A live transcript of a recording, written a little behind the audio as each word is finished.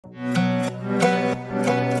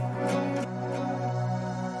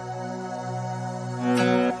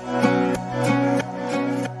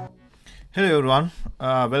Hello everyone,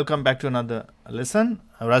 welcome back to another lesson,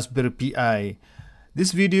 Raspberry Pi.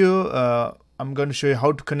 This video I'm going to show you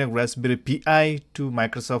how to connect Raspberry Pi to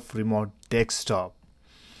Microsoft Remote Desktop.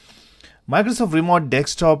 Microsoft Remote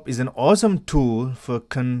Desktop is an awesome tool for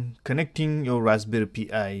connecting your Raspberry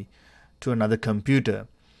Pi to another computer.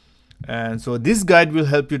 And so this guide will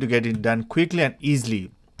help you to get it done quickly and easily.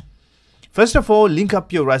 First of all, link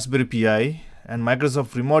up your Raspberry Pi and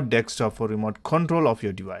Microsoft Remote Desktop for remote control of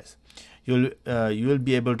your device. You will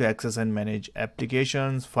be able to access and manage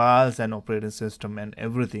applications, files, and operating system and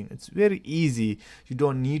everything. It's very easy. You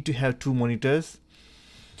don't need to have two monitors.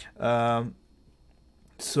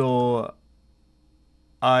 So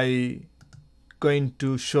I'm going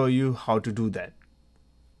to show you how to do that.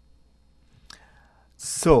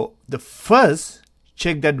 So the first,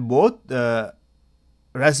 check that both the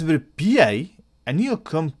Raspberry Pi and your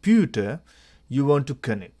computer you want to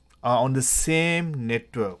connect are on the same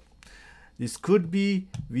network. This could be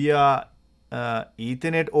via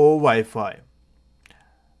Ethernet or Wi-Fi.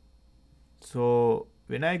 So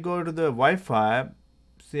when I go to the Wi-Fi,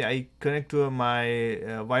 see, I connect to my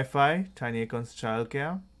Wi-Fi, Tiny Icons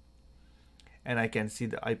Childcare, and I can see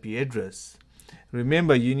the IP address.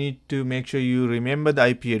 Remember, you need to make sure you remember the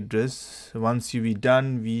IP address. Once you be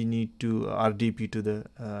done, we need to RDP to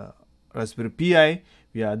the Raspberry Pi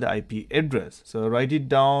via the IP address. So write it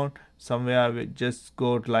down somewhere. We just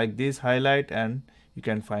go like this, highlight, and you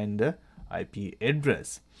can find the IP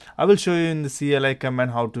address. I will show you in the CLI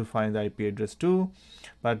command how to find the IP address too,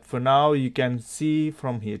 but for now you can see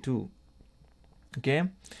from here too. Okay,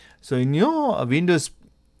 so in your Windows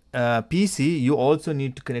PC, you also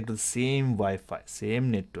need to connect to the same Wi-Fi,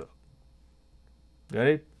 same network. Got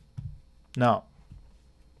it? Now,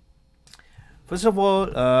 first of all,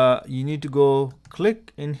 you need to go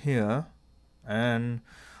click in here and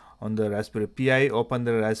on the Raspberry Pi, open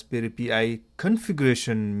the Raspberry Pi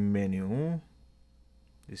configuration menu.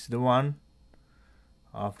 This is the one.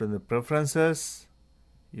 After the preferences,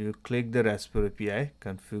 you click the Raspberry Pi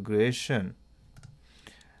configuration.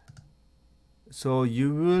 So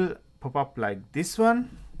you will pop up like this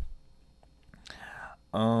one.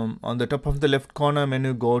 On the top of the left corner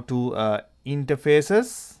menu, go to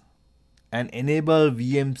interfaces and enable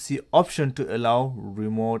VMC option to allow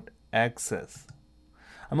remote access.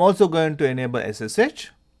 I'm also going to enable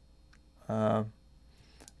SSH.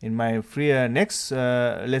 In my free next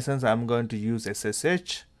lessons, I'm going to use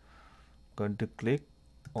SSH. Going to click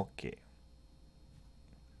OK.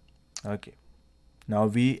 Okay. Now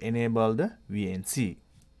we enable the VNC.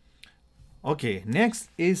 Okay. Next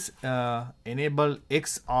is enable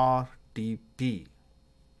XRDP.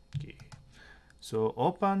 Okay. So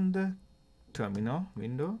open the terminal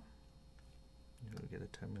window. You will get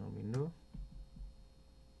the terminal window.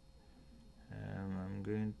 And I'm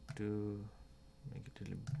going to make it a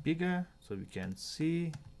little bigger so we can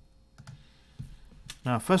see.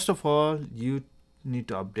 Now, first of all, you need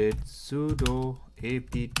to update sudo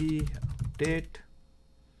apt update.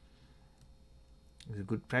 It's a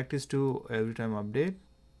good practice to every time update.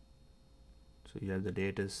 So you have the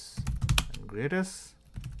latest and greatest.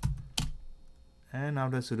 And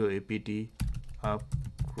after sudo apt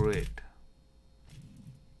upgrade.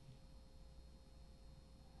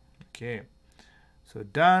 Okay. So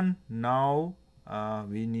done. Now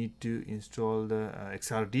we need to install the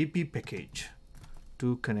XRDP package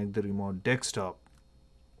to connect the remote desktop.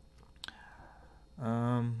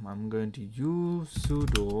 I'm going to use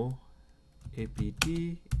sudo apt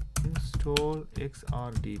install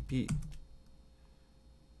XRDP.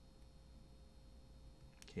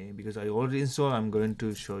 Okay, because I already installed, I'm going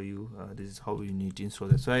to show you this is how you need to install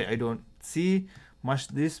that. So I don't see much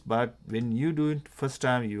this, but when you do it first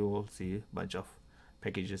time, you will see a bunch of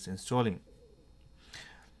packages installing.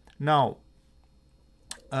 Now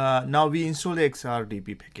we install the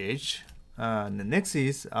XRDP package. The next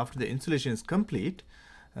is, after the installation is complete,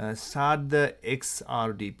 start the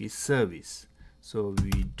XRDP service. So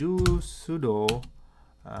we do sudo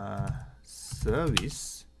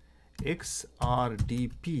service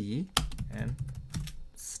XRDP and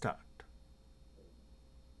start.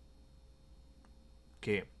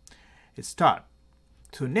 Okay, it's start.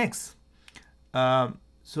 So next,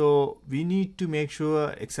 so we need to make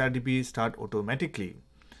sure XRDP start automatically.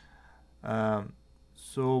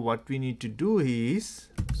 So what we need to do is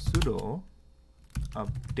sudo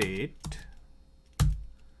update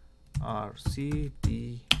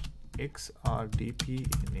rcd xrdp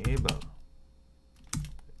enable.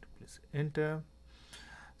 Please enter.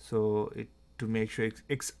 So it to make sure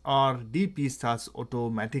XRDP starts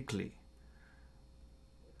automatically.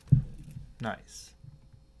 Nice.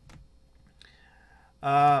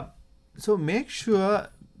 So make sure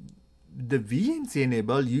the VNC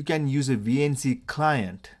enable. You can use a VNC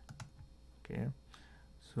client. Okay,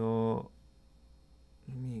 so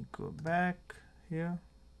let me go back here.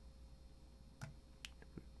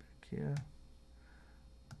 Here,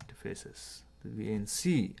 interfaces, the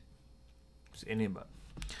VNC is enabled.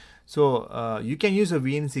 So you can use a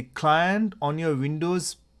VNC client on your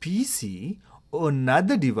Windows PC or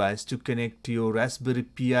another device to connect to your Raspberry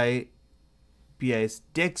Pi's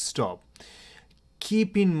desktop.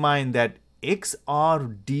 Keep in mind that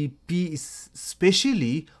XRDP is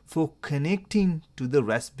specially for connecting to the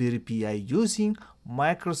Raspberry Pi using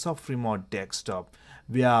Microsoft Remote Desktop,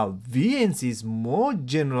 where VNC is more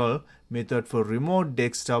general method for remote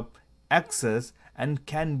desktop access and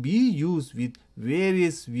can be used with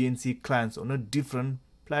various VNC clients on a different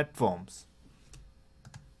platforms.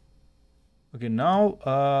 Okay,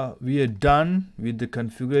 now we are done with the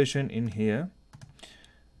configuration in here.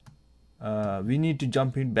 We need to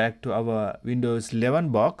jump in back to our Windows 11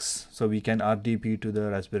 box so we can RDP to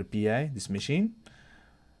the Raspberry Pi, this machine.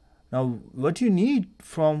 Now what you need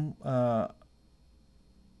from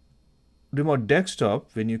remote desktop,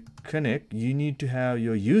 when you connect, you need to have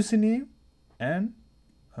your username and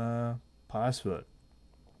password.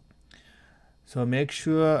 So make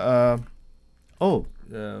sure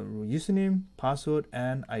username, password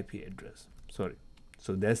and IP address. Sorry,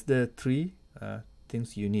 so that's the three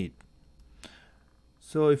things you need.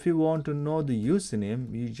 So if you want to know the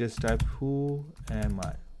username, you just type who am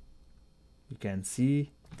I. You can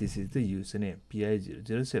see this is the username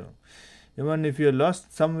PI007. Even if you're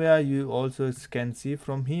lost somewhere, you also can see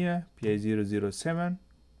from here PI007. You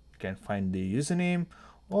can find the username,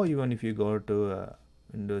 or even if you go to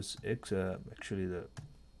Windows X, actually the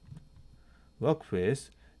workspace,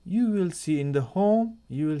 you will see in the home,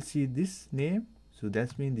 you will see this name. So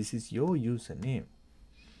that means this is your username.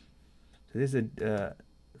 So there's a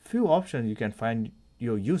few options you can find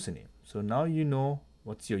your username. So now you know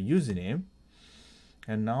what's your username,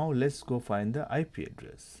 and now let's go find the IP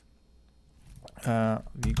address.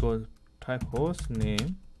 We go type host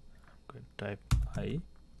name. I'm going to type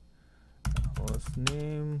host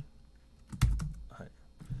name.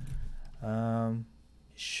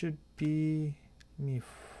 Should be, let me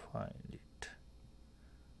find it.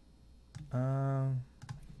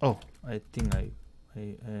 Oh, I think I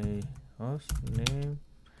host name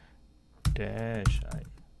dash I.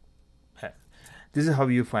 This is how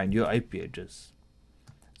you find your IP address.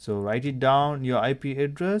 So write it down, your IP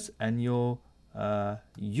address and your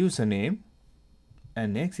username,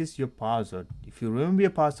 and next is your password. If you remember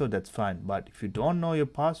your password, that's fine, but if you don't know your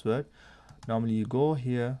password, normally you go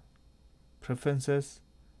here, preferences,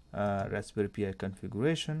 Raspberry Pi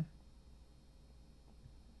configuration,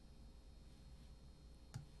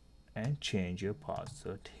 and change your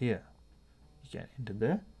password here. You can enter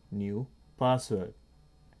the new password.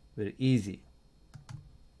 Very easy.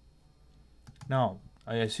 Now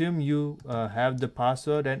I assume you have the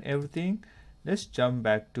password and everything. Let's jump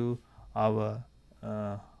back to our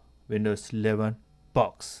Windows 11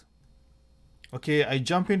 box. Okay, I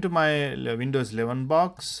jump into my Windows 11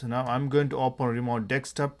 box. Now I'm going to open remote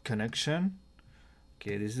desktop connection.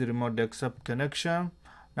 Okay, this is the remote desktop connection.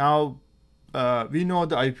 Now we know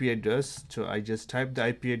the IP address, so I just type the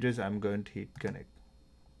IP address. I'm going to hit connect.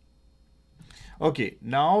 Okay,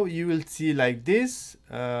 now you will see like this,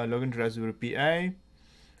 login to Raspberry Pi,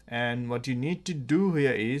 and what you need to do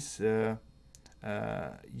here is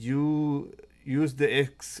you use the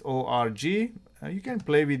XORG. You can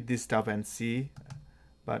play with this stuff and see,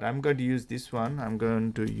 but I'm going to use this one. I'm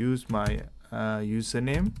going to use my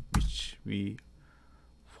username, which we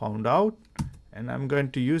found out, and I'm going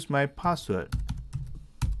to use my password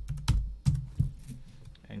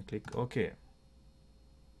and click OK.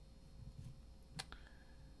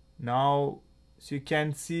 Now, so you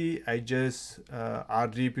can see I just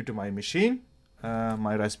RDP to my machine,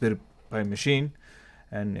 my Raspberry Pi machine,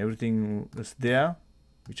 and everything was there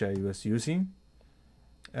which I was using.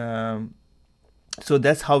 So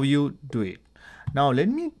that's how you do it. Now let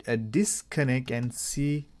me disconnect and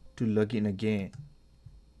see to log in again.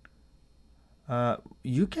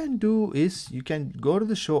 You can do is you can go to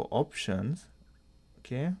the show options.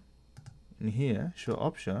 Okay, in here show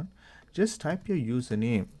option, just type your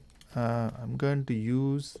username. I'm going to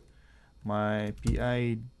use my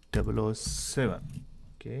PI007.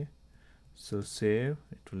 Okay, so save,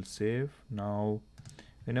 it will save. Now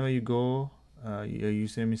whenever you go, your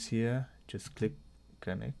username is here, just click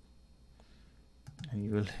connect and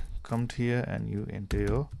you will come to here and you enter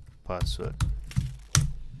your password.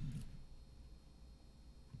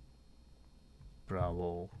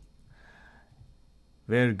 Bravo,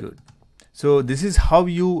 very good. So this is how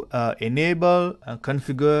you enable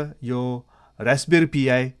configure your Raspberry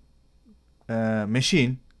Pi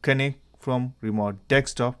machine connect from remote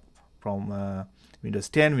desktop from Windows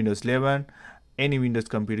 10, Windows 11, any Windows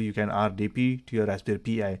computer. You can RDP to your Raspberry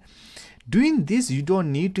Pi. Doing this, you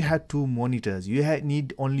don't need to have two monitors. You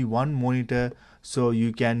need only one monitor, so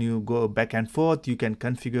you go back and forth. You can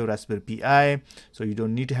configure Raspberry Pi, so you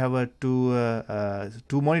don't need to have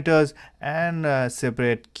two monitors and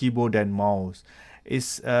separate keyboard and mouse.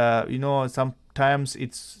 It's sometimes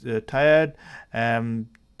it's tired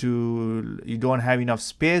you don't have enough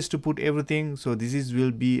space to put everything. So this will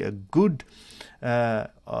be a good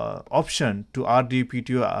option to RDP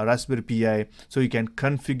to your Raspberry Pi, so you can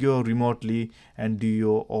configure remotely and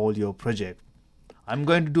do all your project. I'm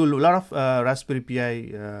going to do a lot of Raspberry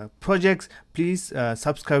Pi projects. Please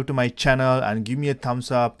subscribe to my channel and give me a thumbs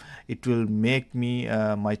up. It will make me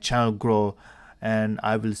my channel grow, and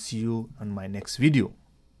I will see you on my next video.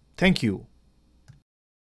 Thank you.